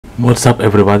What's up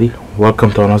everybody,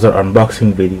 welcome to another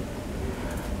unboxing video.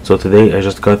 So today I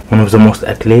just got one of the most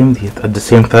acclaimed yet at the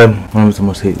same time one of the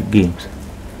most hated games,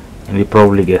 and you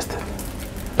probably guessed it.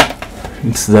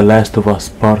 It's The Last of Us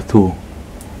Part 2.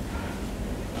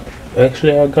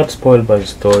 Actually I got spoiled by the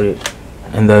story,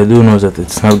 and I do know that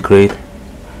it's not great,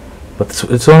 but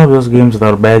it's one of those games that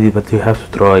are bad but you have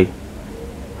to try.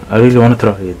 I really want to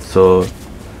try it, so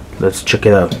let's check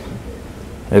it out.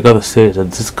 I gotta say that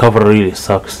this cover really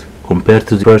sucks compared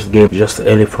to the first game, just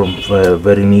Ellie from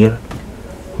very near,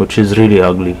 which is really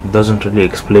ugly. It doesn't really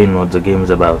explain what the game is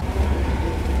about.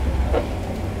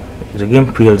 The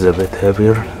game feels a bit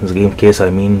heavier. The game case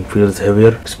feels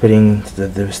heavier, experiencing the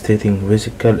devastating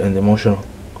physical and emotional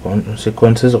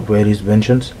consequences of various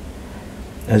vengeance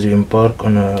as you embark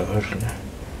on a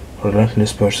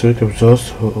relentless pursuit of those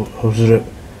who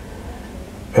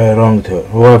have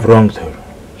wronged her.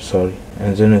 Sorry.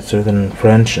 And then it's written in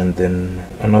French and then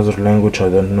another language I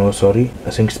don't know, sorry, I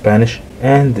think Spanish,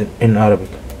 and in Arabic.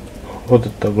 خد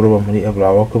التجربة مليئة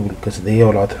بالعواقب الجسدية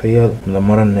والعاطفية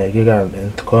المدمرة الناتجة عن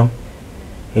الانتقام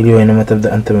إلي بينما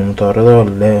تبدأ أنت من مطاردة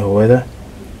ولا هوادة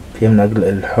فيها من أجل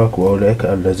الإلحاق بأولئك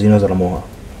الذين ظلموها.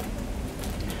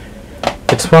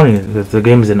 It's funny that the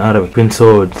game is in Arabic, even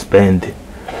so it's banned.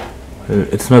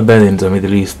 It's not banned in the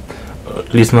Middle East,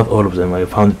 at least not all of them. I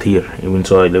found it here, even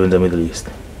so I live in the Middle East.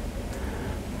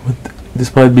 But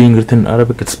despite being written in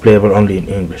Arabic, it's playable only in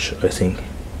English, I think.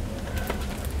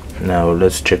 Now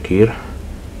let's check here.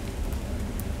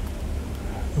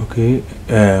 Okay,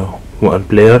 one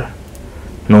player,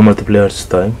 no multiplayer this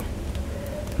time.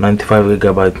 95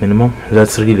 GB minimum,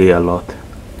 that's really a lot.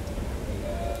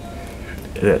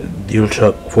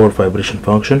 DualShock 4 vibration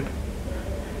function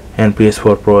and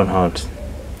PS4 Pro enhanced.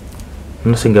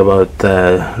 Nothing about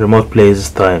remote play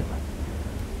this time.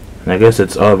 I guess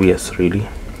it's obvious, really.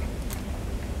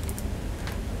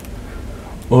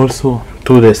 Also,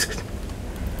 2 discs.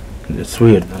 It's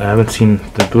weird. I haven't seen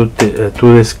the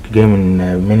 2 disc game in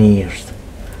many years.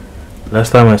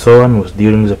 Last time I saw one was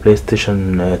during the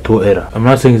PlayStation 2 era. I'm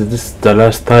not saying that this is the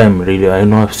last time, really. I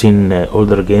know I've seen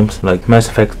older games like Mass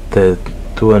Effect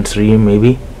 2 and 3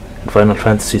 maybe, and Final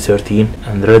Fantasy 13,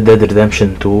 and Red Dead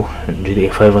Redemption 2, and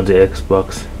GTA 5 on the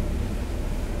Xbox.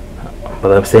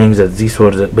 But I'm saying that these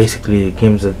were basically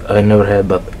games that I never had,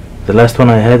 but the last one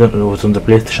I had was on the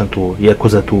PlayStation 2,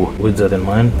 Yakuza 2. With that in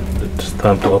mind, it's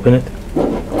time to open it.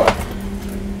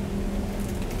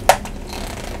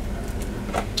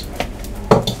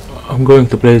 I'm going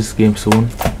to play this game soon,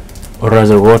 or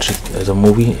rather watch it as a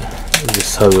movie, this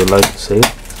is how you like to say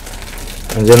it,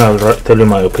 and then I'll tell you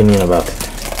my opinion about it.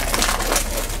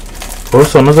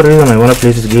 Also, another reason I want to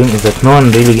play this game is that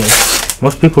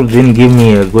most people didn't give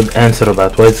me a good answer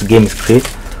about why this game is great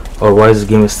or why this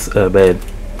game is bad.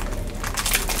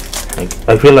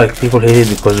 I feel like people hate it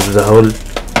because of the whole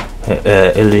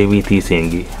LGBT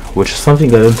thingy, which is something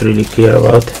I don't really care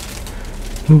about,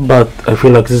 but I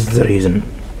feel like this is the reason.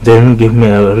 They didn't give me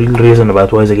a real reason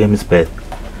about why the game is bad.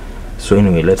 So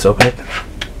anyway, let's open it.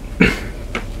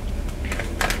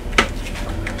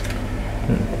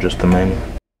 Just a manual.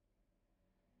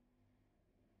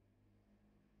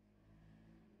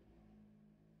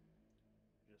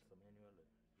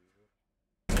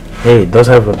 Hey, it does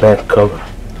have a back cover.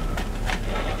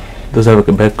 Does have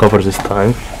a back cover this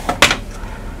time.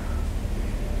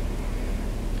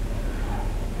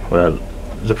 Well,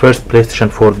 the first PlayStation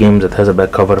 4 game that has a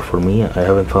back cover for me. I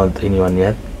haven't found anyone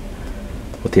yet,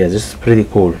 but yeah, this is pretty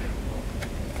cool.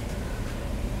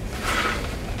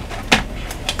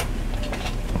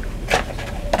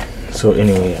 So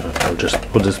anyway, I'll just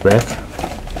put this back.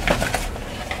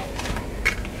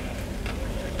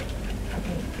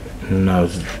 Now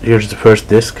here's the first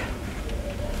disc.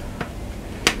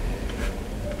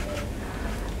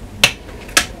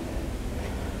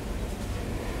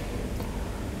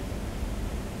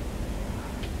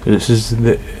 This is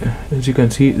as you can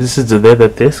see, this is the data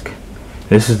disc.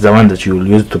 This is the one that you will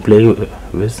use to play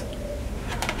with.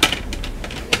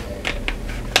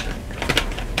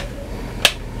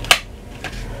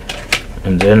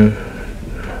 And then,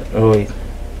 oh wait,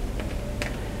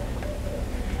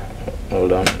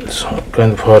 hold on, it's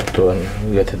kind of hard to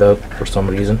get it out for some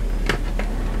reason.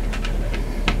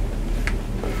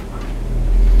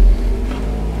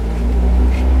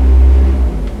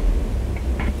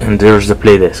 And there's the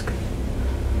play disc.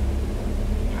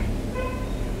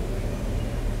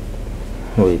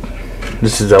 Wait,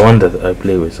 this is the one that I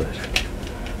play with,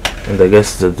 and I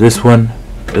guess that this one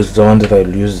is the one that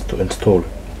I'll use to install,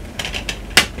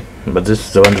 but this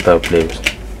is the one that I'll play with.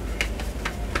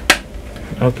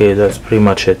 Okay, that's pretty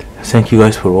much it. Thank you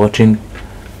guys for watching.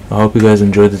 I hope you guys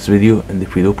enjoyed this video, and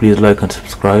if you do, please like and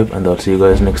subscribe, and I'll see you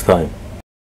guys next time.